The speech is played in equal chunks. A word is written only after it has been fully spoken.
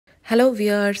Hello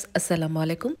viewers, আসসালামু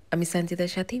আলাইকুম। আমি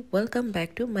সঞ্জিতার সাথী। Welcome back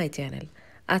to my channel.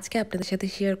 আজকে আপনাদের সাথে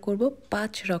শেয়ার করব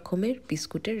 5 রকমের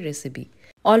বিস্কুটের রেসিপি।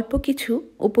 অল্প কিছু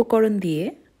উপকরণ দিয়ে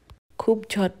খুব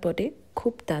ঝটপটে,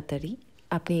 খুব তাড়াতাড়ি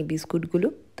আপনি এই বিস্কুটগুলো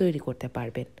তৈরি করতে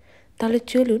পারবেন। তাহলে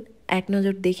চলুন এক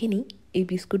নজর দেখে নিই এই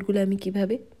বিস্কুটগুলো আমি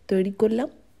কিভাবে তৈরি করলাম।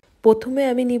 প্রথমে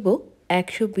আমি নিব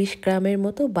 120 গ্রামের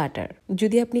মতো বাটার।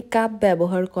 যদি আপনি কাপ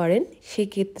ব্যবহার করেন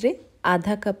সেক্ষেত্রে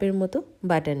আধা কাপের মতো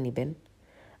বাটার নেবেন।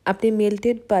 আপনি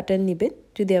মেল্টেড বাটার নেবেন।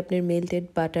 যদি আপনার মেল্টেড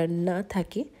বাটার না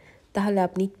থাকে তাহলে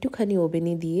আপনি একটুখানি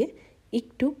ওভেনে দিয়ে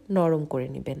একটু নরম করে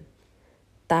নেবেন।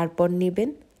 তারপর নেবেন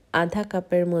আধা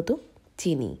কাপের মতো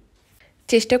চিনি।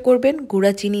 চেষ্টা করবেন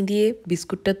গুঁড়া চিনি দিয়ে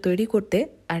বিস্কুটটা তৈরি করতে,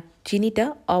 আর চিনিটা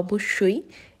অবশ্যই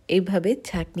এইভাবে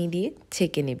ছাঁকনি দিয়ে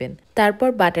ছেঁকে নেবেন। তারপর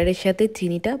বাটারের সাথে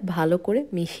চিনিটা ভালো করে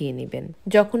মিশিয়ে নেবেন।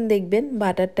 যখন দেখবেন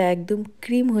বাটারটা একদম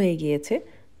ক্রিম হয়ে গিয়েছে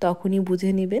তখনই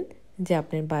বুঝে নেবেন যে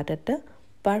আপনার বাটারটা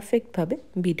পারফেক্টভাবে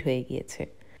বিট হয়ে গিয়েছে।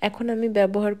 এখন আমি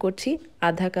ব্যবহার করছি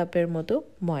আধা কাপের মতো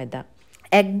ময়দা।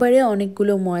 একবারে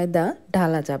অনেকগুলো ময়দা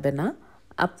ঢালা যাবে না,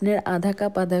 আপনার আধা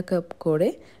কাপ করে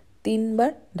 3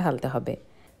 বার ঢালতে হবে।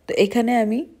 তো এখানে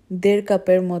আমি 1.5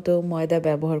 কাপের মতো ময়দা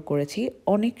ব্যবহার করেছি।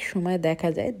 অনেক সময় দেখা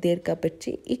যায় 1.5 কাপের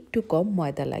চেয়ে একটু কম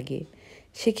ময়দা লাগে।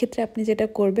 সেক্ষেত্রে আপনি যেটা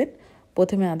করবেন,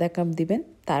 প্রথমে আধা কাপ দিবেন,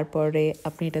 তারপরে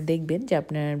আপনি এটা দেখবেন যে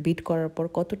আপনার বিট করার পর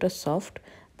কতটা সফট।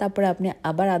 তারপরে আপনি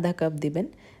আবার আধা কাপ দিবেন,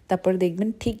 তারপরে দেখবেন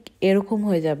ঠিক এরকম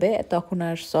হয়ে যাবে, তখন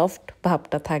আর সফট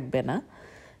ভাবটা থাকবে না।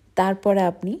 তারপরে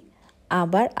আপনি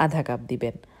আবার আধা কাপ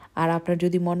দিবেন। আর আপনার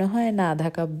যদি মনে হয় না আধা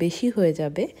কাপ বেশি হয়ে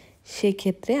যাবে,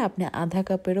 সেক্ষেত্রে আপনি আধা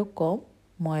কাপেরও কম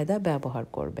ময়দা ব্যবহার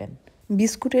করবেন।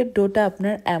 বিস্কুটের ডোটা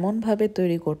আপনার এমনভাবে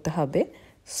তৈরি করতে হবে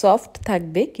সফট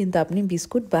থাকবে কিন্তু আপনি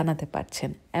বিস্কুট বানাতে পারছেন,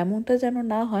 এমনটা যেন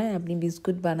না হয় আপনি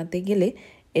বিস্কুট বানাতে গেলে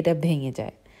এটা ভেঙে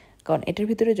যায়। কারণ এটার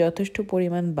ভিতরে যথেষ্ট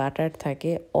পরিমাণ বাটার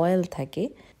থাকে, অয়েল থাকে।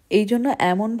 এই জন্য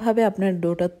এমনভাবে আপনার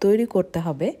ডোটা তৈরি করতে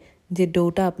হবে যে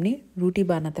ডোটা আপনি রুটি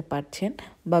বানাতে পারছেন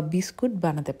বা বিস্কুট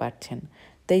বানাতে পারছেন।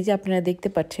 তাই যে আপনারা দেখতে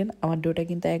পাচ্ছেন আমার ডোটা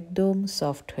কিন্তু একদম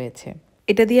সফট হয়েছে।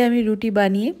 এটা দিয়ে আমি রুটি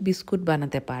বানিয়ে বিস্কুট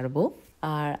বানাতে পারবো।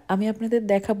 আর আমি আপনাদের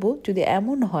দেখাবো যদি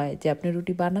এমন হয় যে আপনি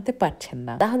রুটি বানাতে পারছেন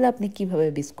না, তাহলে আপনি কিভাবে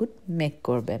বিস্কুট মেক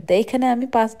করবেন। তো এখানে আমি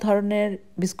 5 ধরনের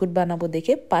বিস্কুট বানাবো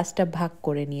দেখে 5টা ভাগ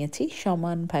করে নিয়েছি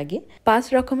সমান ভাগে। 5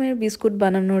 রকমের বিস্কুট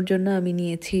বানানোর জন্য আমি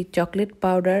নিয়েছি চকলেট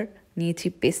পাউডার, নিয়েছি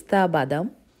পেস্তা বাদাম,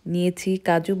 নিয়েছি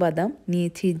কাজু বাদাম,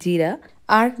 নিয়েছি জিরা,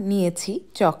 আর নিয়েছি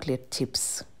চকলেট চিপস।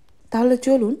 তাহলে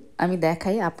চলুন আমি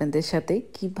দেখাই আপনাদের সাথে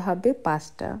কিভাবে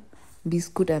 5টা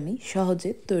বিস্কুট আমি সহজে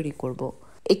তৈরি করব।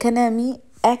 এখানে আমি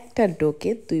একটা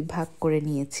ডোকে 2 ভাগ করে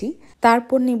নিয়েছি।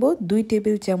 তারপর নিব 2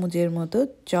 টেবিল চামচের মতো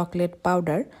চকলেট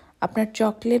পাউডার। আপনার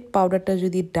চকলেট পাউডারটা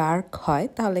যদি ডার্ক হয়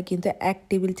তাহলে কিন্তু 1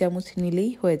 টেবিল চামচ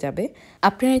নিলেই হয়ে যাবে।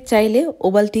 আপনারা চাইলে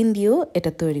ওভালটিন দিয়েও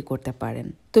এটা তৈরি করতে পারেন।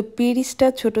 তো পিরিচটা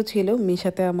ছোট ছিল,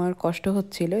 মেশাতে আমার কষ্ট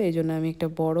হচ্ছিল, এই জন্য আমি একটা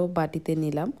বড় বাটিতে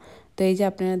নিলাম। তো এই যে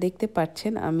আপনারা দেখতে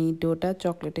পাচ্ছেন আমি ডোটা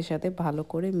চকলেটের সাথে ভালো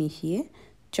করে মিশিয়ে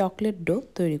চকলেট ডো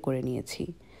তৈরি করে নিয়েছি।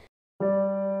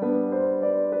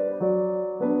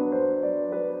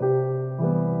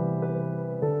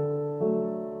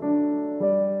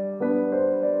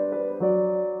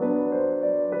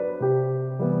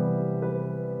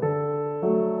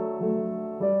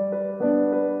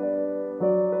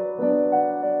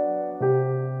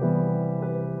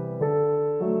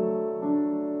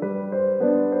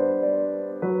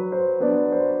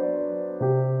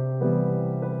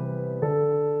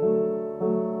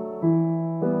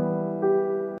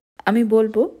 আমি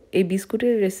বলবো এই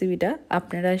বিস্কুটের রেসিপিটা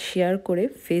আপনারা শেয়ার করে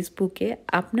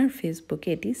আপনার ফেসবুকে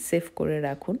এটি সেভ করে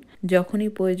রাখুন। যখনই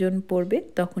প্রয়োজন পড়বে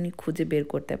তখনই খুঁজে বের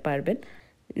করতে পারবেন।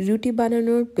 রুটি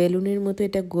বানানোর বেলুনের মতো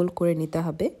এটা গোল করে নিতে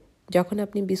হবে। যখন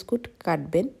আপনি বিস্কুট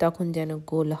কাটবেন তখন যেন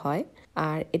গোল হয়।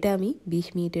 আর এটা আমি 20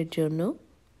 মিনিটের জন্য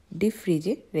ডিপ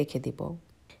ফ্রিজে রেখে দিব।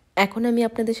 এখন আমি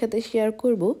আপনাদের সাথে শেয়ার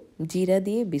করব জিরা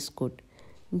দিয়ে বিস্কুট।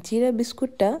 জিরা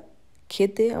বিস্কুটটা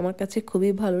খেতে আমার কাছে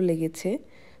খুবই ভালো লেগেছে।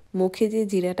 মুখে যে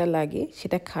জিরাটা লাগে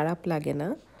সেটা খারাপ লাগে না।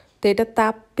 তো এটা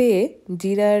তাপ পেয়ে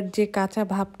জিরার যে কাঁচা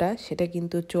ভাবটা সেটা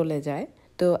কিন্তু চলে যায়।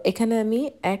 তো এখানে আমি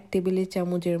 1 টেবিল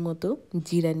চামচের মতো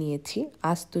জিরা নিয়েছি,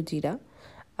 আস্ত জিরা।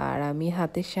 আর আমি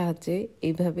হাতের সাহায্যে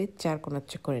এইভাবে চারকোনা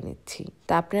করে নিচ্ছি।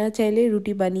 তা আপনারা চাইলে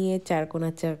রুটি বানিয়ে চারকোনা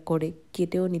করে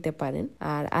কেটেও নিতে পারেন।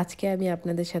 আর আজকে আমি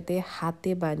আপনাদের সাথে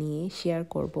হাতে বানিয়ে শেয়ার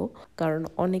করব, কারণ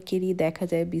অনেকেরই দেখা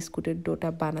যায় বিস্কুটের ডোটা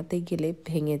বানাতে গেলে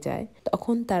ভেঙে যায়।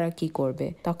 তখন তারা কি করবে?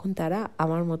 তখন তারা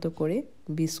আমার মতো করে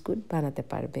বিস্কুট বানাতে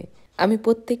পারবে। আমি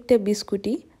প্রত্যেকটা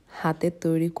বিস্কুটই হাতে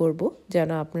তৈরি করব, যেন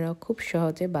আপনারা খুব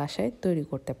সহজে বাসায় তৈরি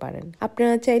করতে পারেন।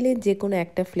 আপনারা চাইলে যে কোনো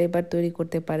একটা ফ্লেভার তৈরি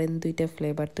করতে পারেন, 2টা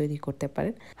ফ্লেভার তৈরি করতে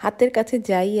পারেন। হাতের কাছে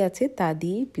যাই আছে তা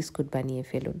দিয়েই বিস্কুট বানিয়ে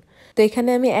ফেলুন। তো এখানে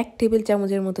আমি 1 টেবিল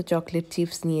চামচের মতো চকলেট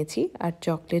চিপস নিয়েছি, আর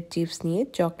চকলেট চিপস নিয়ে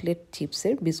চকলেট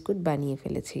চিপসের বিস্কুট বানিয়ে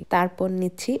ফেলেছি। তারপর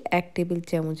নিচ্ছি 1 টেবিল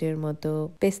চামচের মতো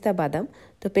পেস্তা বাদাম।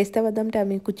 তো পেস্তা বাদামটা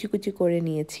আমি কুচি কুচি করে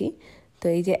নিয়েছি। তো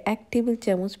এই যে 1 টেবিল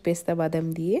চামচ পেস্তা বাদাম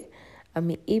দিয়ে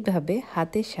আমি এইভাবে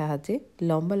হাতের সাহায্যে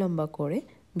লম্বা লম্বা করে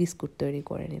বিস্কুট তৈরি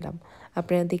করে নিলাম।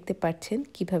 আপনারা দেখতে পাচ্ছেন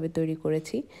কিভাবে তৈরি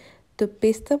করেছি। তো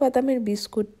পেস্তা বাদামের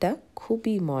বিস্কুটটা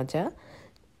খুবই মজা,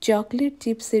 চকলেট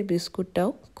চিপসের বিস্কুটটাও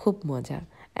খুব মজা।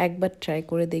 একবার ট্রাই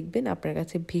করে দেখবেন, আপনার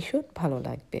কাছে ভীষণ ভালো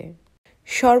লাগবে।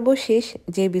 সর্বশেষ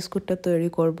যে বিস্কুটটা তৈরি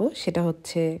করব সেটা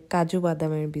হচ্ছে কাজু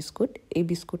বাদামের বিস্কুট। এই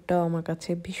বিস্কুটটাও আমার কাছে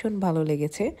ভীষণ ভালো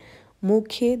লেগেছে।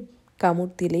 মুখে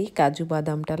কামড় দিলেই কাজু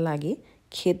বাদামটা লাগে,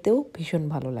 খেতেও ভীষণ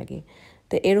ভালো লাগে।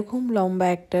 তো এরকম লম্বা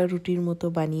একটা রুটির মতো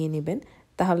বানিয়ে নেবেন,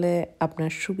 তাহলে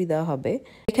আপনার সুবিধা হবে।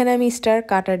 এখানে আমি স্টার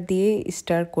কাটার দিয়ে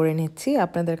স্টার করে নিচ্ছি।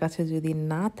 আপনাদের কাছে যদি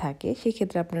না থাকে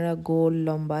সেক্ষেত্রে আপনারা গোল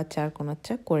লম্বা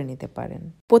চারকোনাচ্চা করে নিতে পারেন।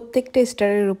 প্রত্যেকটা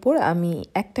স্টারের উপর আমি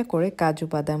একটা করে কাজু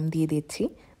বাদাম দিয়ে দিচ্ছি।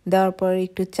 দেওয়ার পর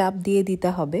একটু চাপ দিয়ে দিতে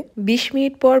হবে। 20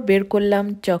 মিনিট পর বের করলাম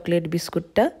চকলেট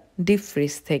বিস্কুটটা ডিপ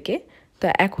ফ্রিজ থেকে। তো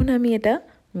এখন আমি এটা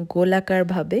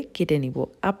গোলাকারভাবে কেটে নিব।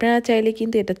 আপনারা চাইলে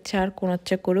কিন্তু এটা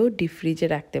চারকোনাচ্চা করেও ডিপ ফ্রিজে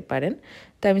রাখতে পারেন।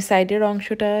 তো আমি সাইডের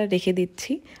অংশটা রেখে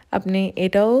দিচ্ছি, আপনি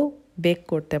এটাও বেক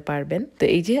করতে পারবেন। তো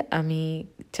এই যে আমি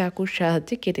চাকুর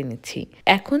সাহায্যে কেটে নিচ্ছি।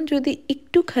 এখন যদি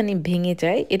একটুখানি ভেঙে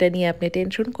যায়, এটা নিয়ে আপনি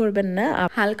টেনশন করবেন না,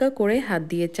 হালকা করে হাত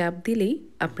দিয়ে চাপ দিলেই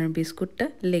আপনার বিস্কুটটা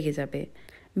লেগে যাবে।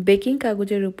 বেকিং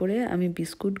কাগজের উপরে আমি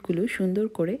বিস্কুটগুলো সুন্দর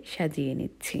করে সাজিয়ে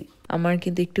নিচ্ছি। আমার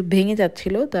কিন্তু একটু ভেঙে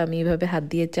যাচ্ছিল, তো আমি এভাবে হাত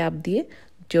দিয়ে চাপ দিয়ে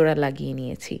জোড়া লাগিয়ে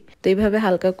নিয়েছি। তো এইভাবে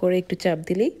হালকা করে একটু চাপ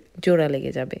দিলেই জোড়া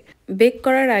লেগে যাবে। বেক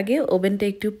করার আগে ওভেনটা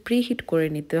একটু প্রিহিট করে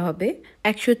নিতে হবে।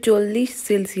 140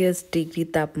 সেলসিয়াস ডিগ্রি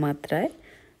তাপমাত্রায়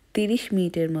 30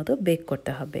 মিনিটের মতো বেক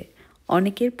করতে হবে।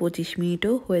 অনেকের 25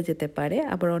 মিনিটও হয়ে যেতে পারে,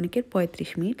 আবার অনেকের 35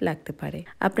 মিনিট লাগতে পারে।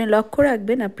 আপনি লক্ষ্য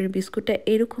রাখবেন আপনার বিস্কুটটা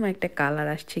এরকম একটা কালার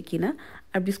আসছে কিনা।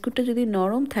 আর বিস্কুটটা যদি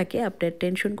নরম থাকে আপনার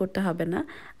টেনশন করতে হবে না,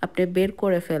 আপনি বের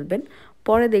করে ফেলবেন।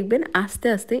 পরে দেখবেন আস্তে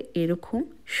আস্তে এরকম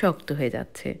শক্ত হয়ে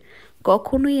যাচ্ছে।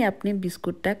 কখনোই আপনি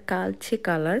বিস্কুটটা কালচে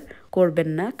কালার করবেন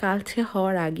না, কালচে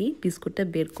হওয়ার আগেই বিস্কুটটা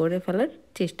বের করে ফেলার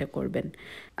চেষ্টা করবেন।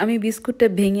 আমি বিস্কুটটা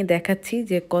ভেঙে দেখাচ্ছি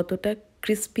যে কতটা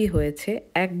ক্রিস্পি হয়েছে,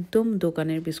 একদম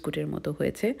দোকানের বিস্কুটের মতো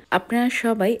হয়েছে। আপনারা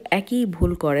সবাই একই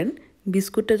ভুল করেন,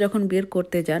 বিস্কুটটা যখন বের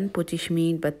করতে যান 25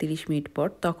 মিনিট বা 30 মিনিট পর,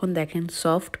 তখন দেখেন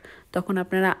সফট, তখন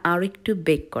আপনারা আরও একটু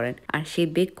বেক করেন, আর সেই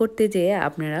বেক করতে যেয়ে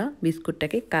আপনারা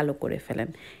বিস্কুটটাকে কালো করে ফেলেন।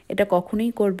 এটা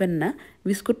কখনোই করবেন না।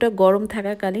 বিস্কুটটা গরম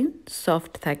থাকাকালীন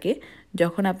সফট থাকে,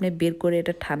 যখন আপনি বের করে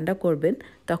এটা ঠান্ডা করবেন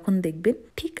তখন দেখবেন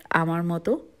ঠিক আমার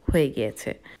মতো হয়ে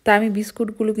গিয়েছে। তা আমি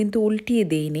বিস্কুটগুলো কিন্তু উল্টিয়ে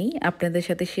দেইনি, আপনাদের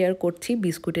সাথে শেয়ার করছি।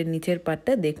 বিস্কুটের নিচের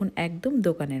পাটটা দেখুন একদম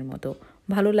দোকানের মতো।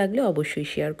 ভালো লাগলে অবশ্যই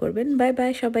শেয়ার করবেন। বাই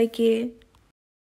বাই সবাইকে।